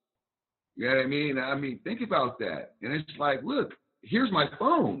 you know what I mean? I mean, think about that. And it's like, look, here's my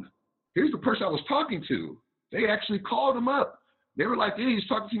phone. Here's the person I was talking to. They actually called him up. They were like, "Hey, he's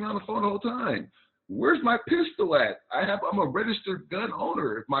talking to me on the phone the whole time. Where's my pistol at? I'm a registered gun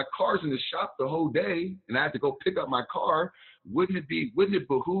owner. If my car's in the shop the whole day and I have to go pick up my car, wouldn't it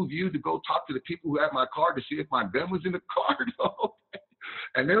behoove you to go talk to the people who have my car to see if my gun was in the car the whole day?"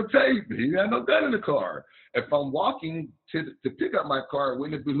 And they'll tell you, "He had no gun in the car." If I'm walking to pick up my car,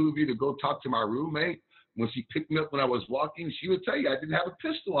 wouldn't it behoove you to go talk to my roommate? When she picked me up when I was walking, she would tell you I didn't have a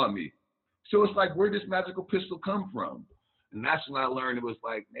pistol on me. So it's like, where'd this magical pistol come from? And that's when I learned it was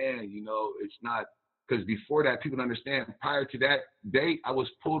like, man, you know, it's not, because before that, people don't understand, prior to that date, I was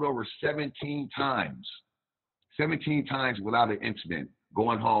pulled over 17 times. 17 times without an incident,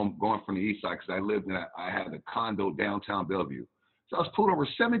 going home, going from the east side, because I had a condo downtown Bellevue. So I was pulled over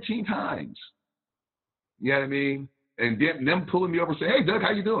 17 times. You know what I mean? And then them pulling me over and saying, "Hey, Doug,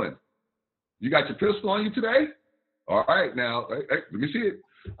 how you doing? You got your pistol on you today? All right, now, hey, let me see it."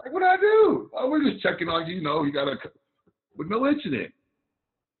 Like, what did I do? "Oh, we're just checking on you. You know, you got a," with no incident.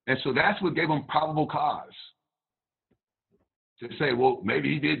 And so that's what gave them probable cause to say, well,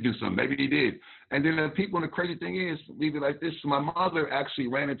 maybe he did do something. Maybe he did. And then the people, and the crazy thing is, leave it like this. So my mother actually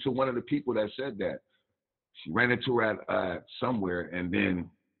ran into one of the people that said that. She ran into her at somewhere, and then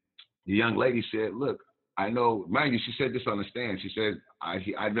the young lady said, "Look, I know," mind you, she said this on the stand. She said,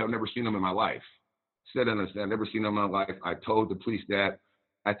 I've never seen him in my life. She said, "I've never seen him in my life. I told the police that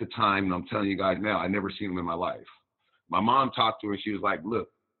at the time, and I'm telling you guys now, I never seen him in my life." My mom talked to her, and she was like, "Look,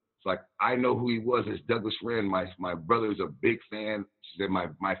 it's like, I know who he was as Douglas Wrenn. My brother is a big fan." She said,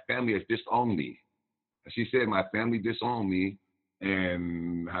 my family has disowned me. And she said, "My family disowned me."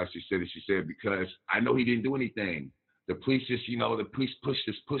 And how she said it, she said, "Because I know he didn't do anything. The police just, you know, the police pushed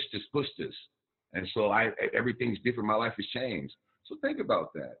us. And so everything's different. My life has changed." So think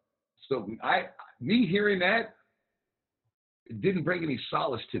about that. So me hearing that, it didn't bring any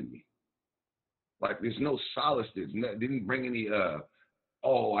solace to me. Like, there's no solace. It didn't bring any,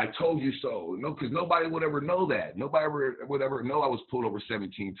 "Oh, I told you so." No, because nobody would ever know that. Nobody would ever know I was pulled over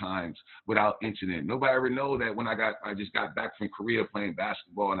 17 times without incident. Nobody ever know that when I just got back from Korea playing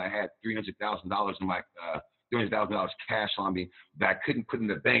basketball and I had $300,000 in my $300,000 cash on me that I couldn't put in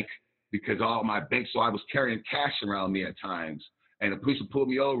the bank because all my banks. So I was carrying cash around me at times, and the police would pull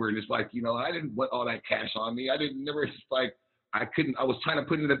me over, and it's like, you know, I didn't want all that cash on me. It's like I was trying to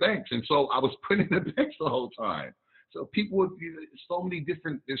put it in the banks, and so I was putting it in the banks the whole time. So people would be there's so many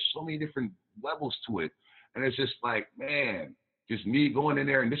different levels to it. And it's just like, man, just me going in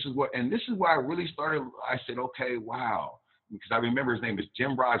there, and this is where I really started. I said, okay, wow. Because I remember his name is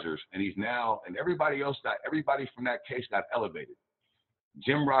Jim Rogers, and and everybody from that case got elevated.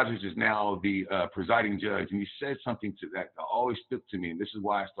 Jim Rogers is now the presiding judge, and he said something that always stuck to me, and this is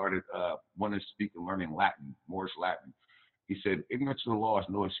why I started wanting to speak and learning Latin, Moorish Latin. He said, "Ignorance of the law is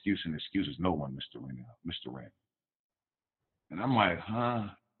no excuse, and excuses no one, Mr. Wrenn." And I'm like, huh?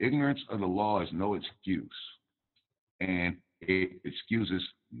 Ignorance of the law is no excuse, and it excuses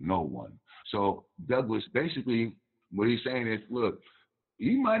no one. So Douglas, basically, what he's saying is, look,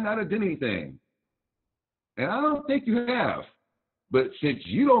 you might not have done anything, and I don't think you have, but since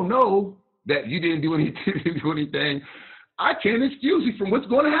you don't know that you didn't do anything, I can't excuse you from what's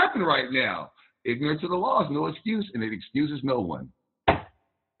going to happen right now. Ignorance of the law is no excuse, and it excuses no one.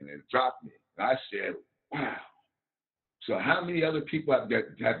 And it dropped me. And I said, wow. So how many other people have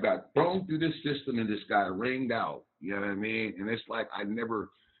got thrown through this system and just got ringed out? You know what I mean? And it's like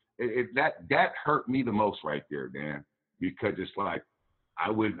that hurt me the most right there, Dan, because it's like I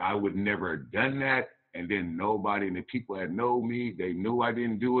would never have done that, and then nobody, and the people that know me, they knew I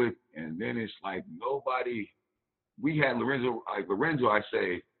didn't do it, and then it's like nobody. We had Lorenzo. I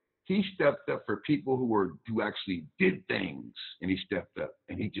say, he stepped up for people who actually did things, and he stepped up,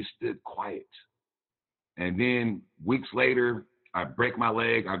 and he just stood quiet. And then weeks later, I break my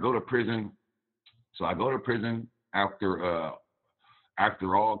leg. I go to prison. So I go to prison after all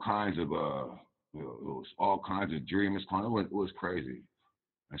kinds of it was all kinds of jury misconduct. It was crazy.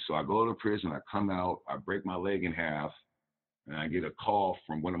 And so I go to prison. I come out. I break my leg in half, and I get a call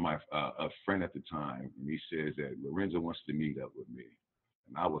from one of my a friend at the time, and he says that Lorenzo wants to meet up with me.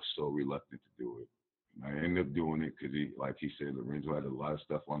 And I was so reluctant to do it. And I ended up doing it because he said, Lorenzo had a lot of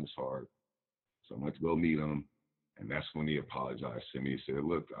stuff on his heart. So I went to go meet him, and that's when he apologized to me. He said,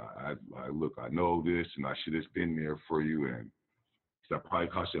 look, I know this, and I should have been there for you, and that probably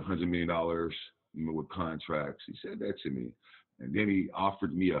cost you $100 million with contracts. He said that to me. And then he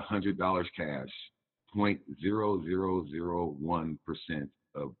offered me $100 cash, 0.0001%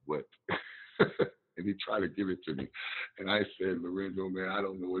 of what, and he tried to give it to me. And I said, Lorenzo, man, I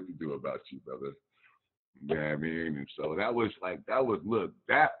don't know what to do about you, brother. You know what I mean? And so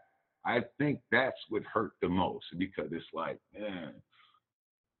I think that's what hurt the most, because it's like, man,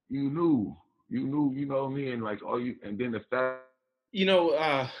 you know me, and like, and then the fact.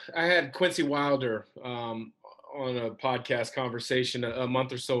 I had Quincy Wilder on a podcast conversation a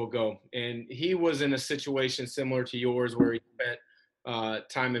month or so ago, and he was in a situation similar to yours where he spent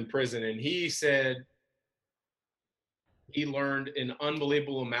time in prison, and he said he learned an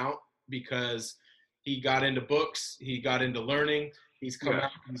unbelievable amount because he got into books, he got into learning, he's come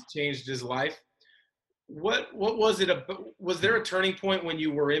out, he's changed his life. What was it? Was there a turning point when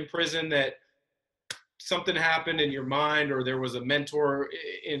you were in prison that something happened in your mind, or there was a mentor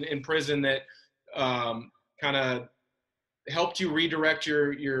in prison that kind of helped you redirect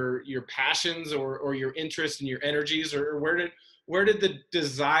your passions or your interests and your energies, or where did the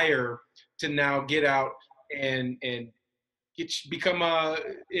desire to now get out and become an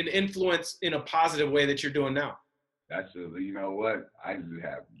influence in a positive way that you're doing now? You know what? I just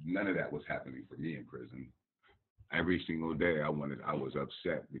have none of that was happening for me in prison. Every single day I was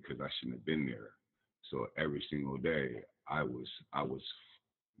upset because I shouldn't have been there. So every single day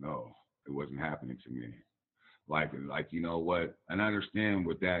no, it wasn't happening to me. Like, you know what? And I understand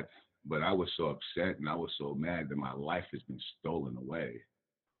with that, but I was so upset and I was so mad that my life has been stolen away.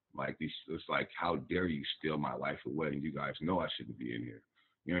 Like, it's like, how dare you steal my life away? And you guys know I shouldn't be in here.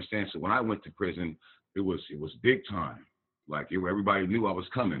 You understand? So when I went to prison, it was big time. Like, everybody knew I was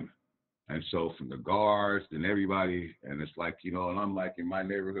coming. And so from the guards and everybody, and it's like, and I'm like in my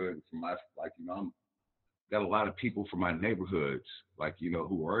neighborhood, I'm got a lot of people from my neighborhoods,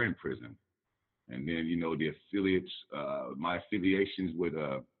 who are in prison. And then, the affiliates, my affiliations with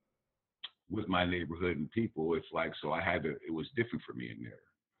my neighborhood and people, it's like, so it was different for me in there.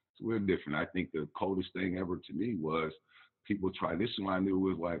 So we're different. I think the coldest thing ever to me was people try, this one I knew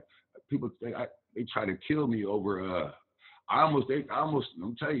was like, people, they try to kill me over,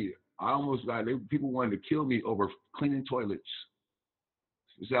 people wanted to kill me over cleaning toilets.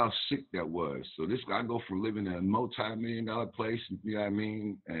 This is how sick that was. So I go from living in a multi-million-dollar place, you know what I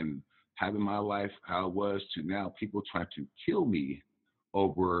mean, and having my life how it was, to now people trying to kill me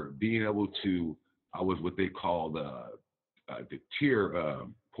over being able to. I was what they called the tier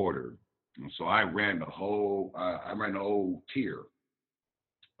porter, and so I ran the whole. I ran the whole tier.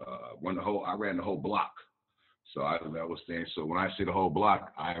 I ran the whole block. So I was saying, so when I say the whole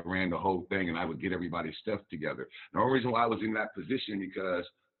block, I ran the whole thing, and I would get everybody's stuff together. The only reason why I was in that position because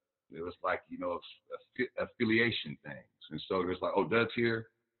it was like, affiliation things. And so there's like, oh, Doug's here,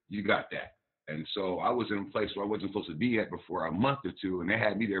 you got that. And so I was in a place where I wasn't supposed to be at before a month or two, and they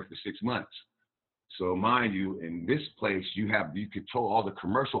had me there for 6 months. So mind you, in this place, you control all the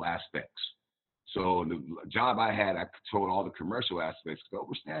commercial aspects. So the job I had, I controlled all the commercial aspects. To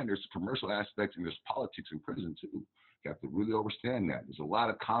understand, there's commercial aspects and there's politics in prison too. You have to really understand that. There's a lot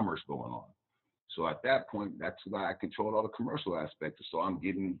of commerce going on. So at that point, that's why I controlled all the commercial aspects. So I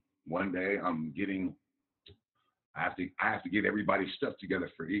have to get everybody's stuff together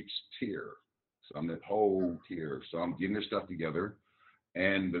for each tier. So I'm that whole tier. So I'm getting their stuff together.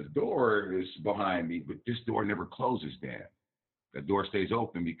 And the door is behind me, but this door never closes, Dan. The door stays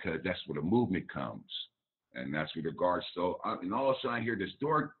open because that's where the movement comes. And that's where the guards. So, and all of a sudden I hear this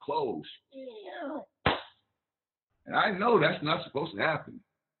door close. And I know that's not supposed to happen.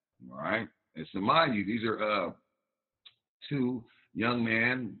 All right. And so mind you, these are two young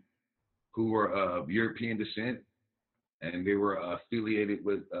men who were of European descent, and they were affiliated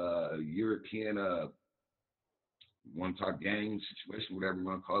with European one-talk gang situation, whatever you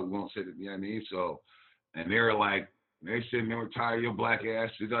want to call it. We won't say that, you know what I mean? So, and they were like, they said, man, we're tired of your black ass.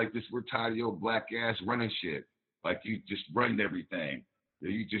 It's like this, we're tired of your black ass running shit. Like, you just run everything.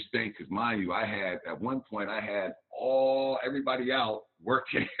 You just think, because mind you, at one point I had everybody out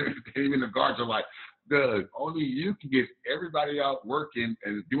working. Even the guards are like, does. Only you can get everybody out working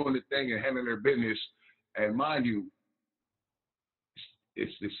and doing the thing and handling their business. And mind you,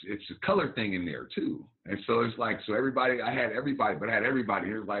 it's a color thing in there too. And so it's like, so everybody, I had everybody.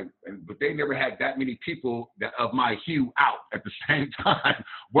 It was like, but they never had that many people that of my hue out at the same time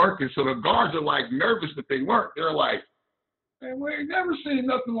working. So the guards are like nervous, but they weren't. They're like, man, we ain't never seen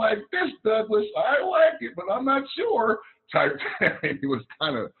nothing like this, Douglas. I like it, but I'm not sure. Type thing. It was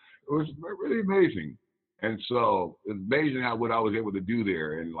really amazing. And so it's amazing what I was able to do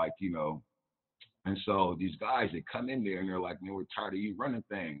there. And like, you know, and so these guys, they come in there and they're like, man, we're tired of you running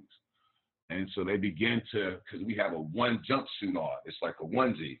things. And so they begin to, because we have a one jumpsuit on. It's like a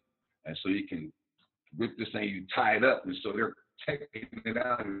onesie. And so you can rip this thing, you tie it up. And so they're taking it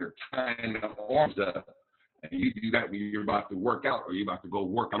out and they're tying the arms up. And you do that when you're about to work out or you're about to go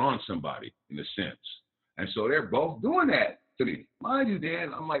work on somebody, in a sense. And so they're both doing that to me. Mind you,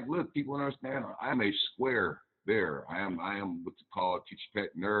 Dan, I'm like, look, people don't understand. I'm a square there. I am what you call a teacher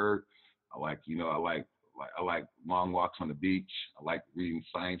pet nerd. I like long walks on the beach. I like reading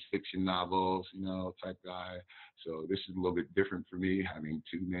science fiction novels, you know, type guy. So this is a little bit different for me, having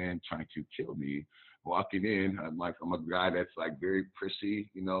two men trying to kill me. Walking in, I'm a guy that's like very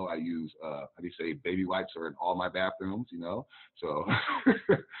prissy, you know. I use, how do you say, baby wipes are in all my bathrooms, you know. So,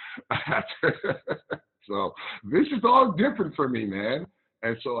 so this is all different for me, man.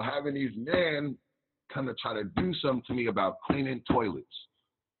 And so having these men kind of try to do something to me about cleaning toilets.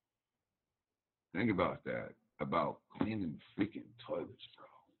 Think about that, about cleaning freaking toilets,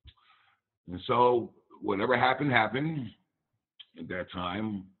 bro. And so whatever happened at that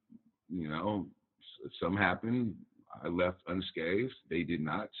time, you know. Something happened. I left unscathed. They did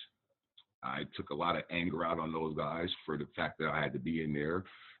not. I took a lot of anger out on those guys for the fact that I had to be in there.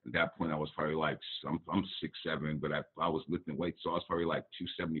 At that point, I was probably like, I'm 6'7", but I was lifting weights, so I was probably like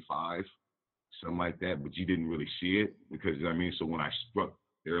 275, something like that. But you didn't really see it because, I mean, so when I struck,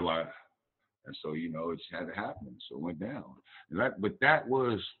 they were like, and so, you know, it just had to happen. So it went down. But that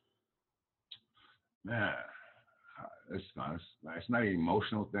was, man, it's not an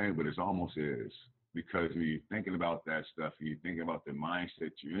emotional thing, but it almost is. Because when you're thinking about that stuff, and you're thinking about the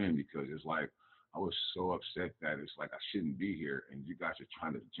mindset you're in, because it's like, I was so upset that it's like I shouldn't be here, and you guys are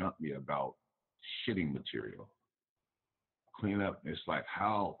trying to jump me about shitting material. Clean up. It's like,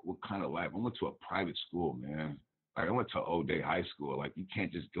 what kind of life? I went to a private school, man. Like, I went to O'Day High School. Like, you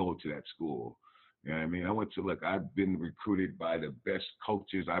can't just go to that school. You know what I mean? I've been recruited by the best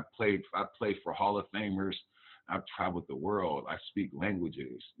coaches. I played for Hall of Famers. I've traveled the world. I speak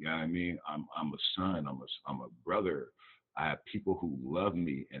languages. You know what I mean? I'm a son. I'm a brother. I have people who love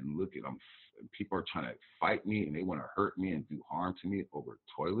me and look at them. People are trying to fight me and they want to hurt me and do harm to me over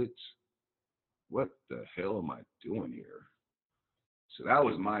toilets. What the hell am I doing here? So that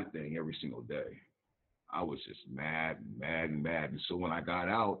was my thing every single day. I was just mad. And so when I got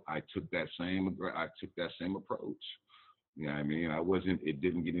out, I took that same approach. You know what I mean? It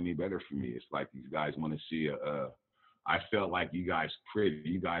didn't get any better for me. It's like these guys want to see I felt like you guys pretty.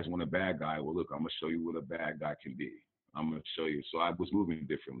 You guys want a bad guy. Well, look, I'm going to show you what a bad guy can be. I'm going to show you. So I was moving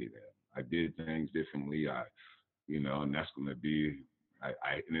differently then. I did things differently. And that's going to be,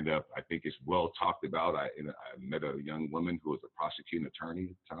 I ended up, I think it's well talked about. I met a young woman who was a prosecuting attorney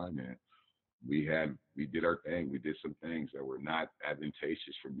at the time, and we did our thing. We did some things that were not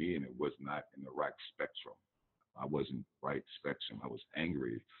advantageous for me, and it was not in the right spectrum. I wasn't right spectrum. I was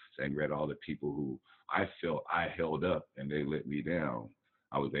angry. I was angry at all the people who I felt I held up and they let me down.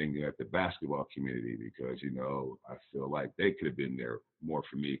 I was angry at the basketball community because, you know, I feel like they could have been there more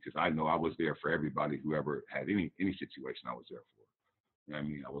for me because I know I was there for everybody who ever had any situation I was there for. You know what I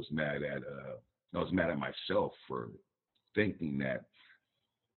mean? I was mad at myself for thinking that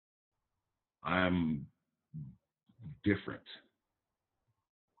I'm different.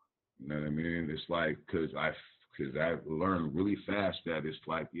 You know what I mean? It's like, because I learned really fast that it's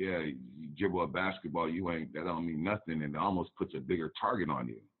like, yeah, you dribble a basketball, that don't mean nothing, and it almost puts a bigger target on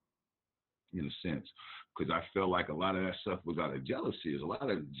you, in a sense. Because I felt like a lot of that stuff was out of jealousy. There's a lot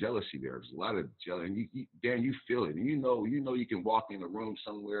of jealousy there. There's a lot of jealousy, and Dan, you feel it. And you know you can walk in a room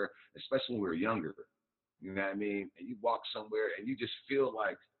somewhere, especially when we were younger. You know what I mean? And you walk somewhere, and you just feel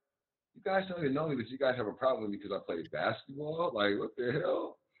like, you guys don't even know me, but you guys have a problem with me because I played basketball? Like, what the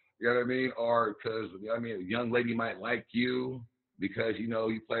hell? You know what I mean? Or because, you know what I mean, a young lady might like you because, you know,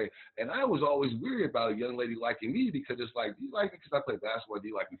 you play. And I was always weary about a young lady liking me because it's like, do you like me because I play basketball? Or do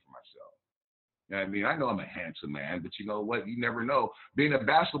you like me for myself? You know what I mean? I know I'm a handsome man, but you know what? You never know. Being a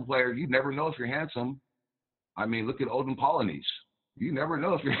basketball player, you never know if you're handsome. I mean, look at Odin Polonies. You never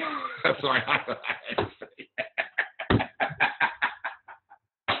know if you're – sorry.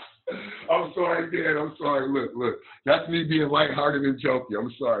 I'm sorry again. I'm sorry. Look. That's me being lighthearted and joking.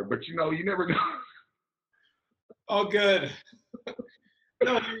 I'm sorry. But, you never know. All good.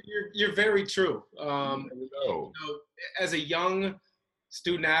 No, you're very true. As a young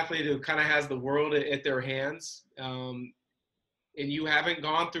student athlete who kind of has the world at their hands, and you haven't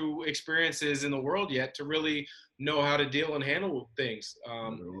gone through experiences in the world yet to really know how to deal and handle things. I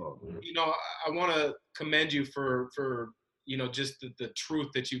want to commend you for just the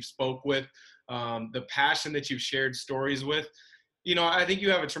truth that you've spoke with, the passion that you've shared stories with. I think you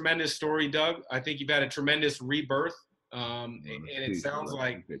have a tremendous story, Doug. I think you've had a tremendous rebirth, and it sounds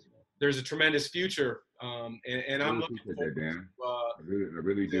like there's a tremendous future. And I'm looking forward to Dan. I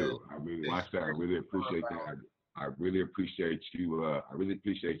really do. I really appreciate that. I really appreciate you. I really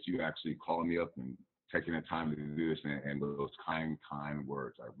appreciate you actually calling me up and taking the time to do this and those kind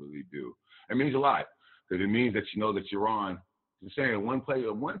words. I really do. It means a lot because it means that that you're on. I'm saying at one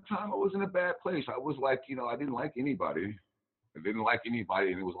time I was in a bad place. I was like, I didn't like anybody. And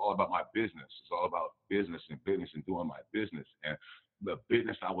it was all about my business. It's all about business and doing my business. And the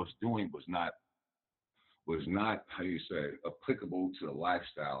business I was doing was not applicable to the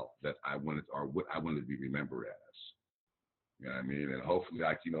lifestyle that I wanted or what I wanted to be remembered as. You know what I mean? And hopefully,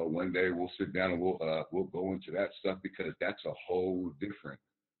 one day we'll sit down and we'll go into that stuff because that's a whole different.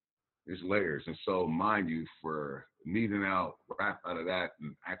 There's layers, and so mind you, for me to now wrap out of that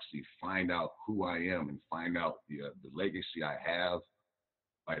and actually find out who I am and find out the legacy I have,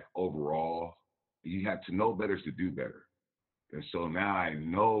 like overall, you have to know better to do better. And so now I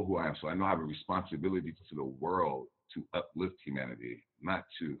know who I am. So I know I have a responsibility to the world to uplift humanity, not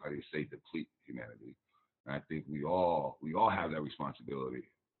to, deplete humanity. And I think we all have that responsibility.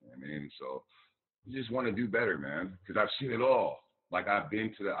 I mean, so you just want to do better, man, because I've seen it all. Like I've been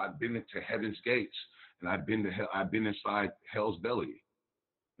into heaven's gates, and I've been inside hell's belly.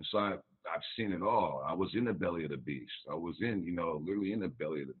 And so I've seen it all. I was in the belly of the beast. I was literally in the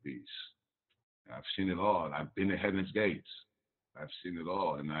belly of the beast. And I've seen it all. And I've been to heaven's gates. I've seen it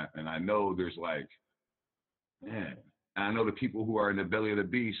all, and I know there's I know the people who are in the belly of the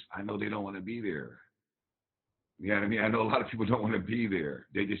beast, I know they don't want to be there. You know what I mean? I know a lot of people don't want to be there.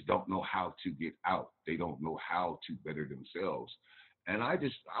 They just don't know how to get out. They don't know how to better themselves. And I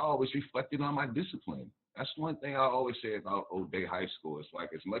always reflected on my discipline. That's one thing I always say about O'Day High School. It's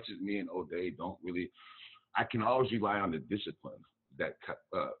like, as much as me and O'Day I can always rely on the discipline that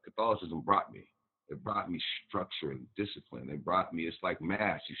Catholicism brought me. It brought me structure and discipline. It's like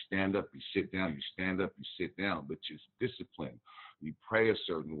mass. You stand up, you sit down, you stand up, you sit down, but it's discipline. You pray a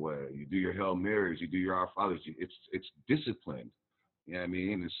certain way. You do your Hail Marys, you do your Our Fathers. It's disciplined. You know what I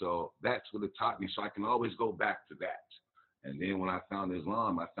mean? And so that's what it taught me. So I can always go back to that. And then when I found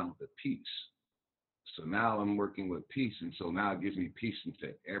Islam, I found the peace. So now I'm working with peace. And so now it gives me peace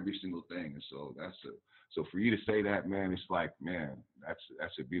into every single thing. And so so for you to say that, man, it's like, man,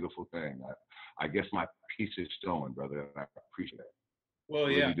 that's a beautiful thing. I guess my peace is showing, brother. I appreciate that. Well,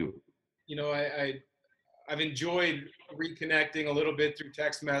 what yeah. Do? I've enjoyed reconnecting a little bit through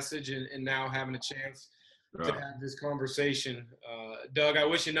text message and now having a chance to have this conversation. Doug, I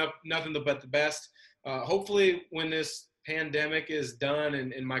wish you nothing but the best. Hopefully when this pandemic is done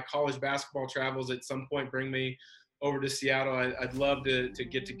and my college basketball travels at some point bring me over to Seattle, I'd love to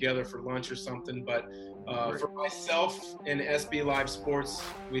get together for lunch or something. But for myself and SB Live Sports,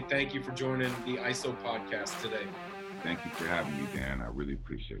 we thank you for joining the ISO podcast today. Thank you for having me, Dan. I really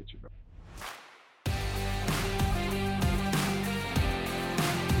appreciate you, bro.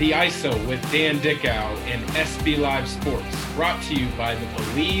 The ISO with Dan Dickau and SB Live Sports, brought to you by the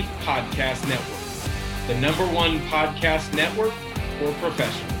Believe Podcast Network, the #1 podcast network for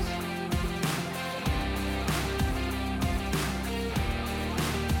professionals.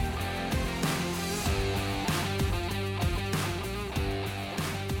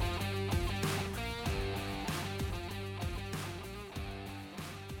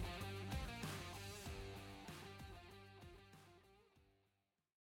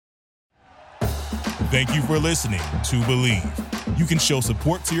 Thank you for listening to Believe. You can show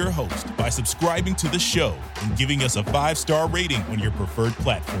support to your host by subscribing to the show and giving us a 5-star rating on your preferred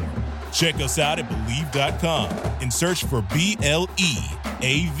platform. Check us out at Believe.com and search for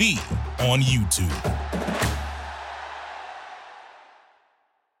BLEAV on YouTube.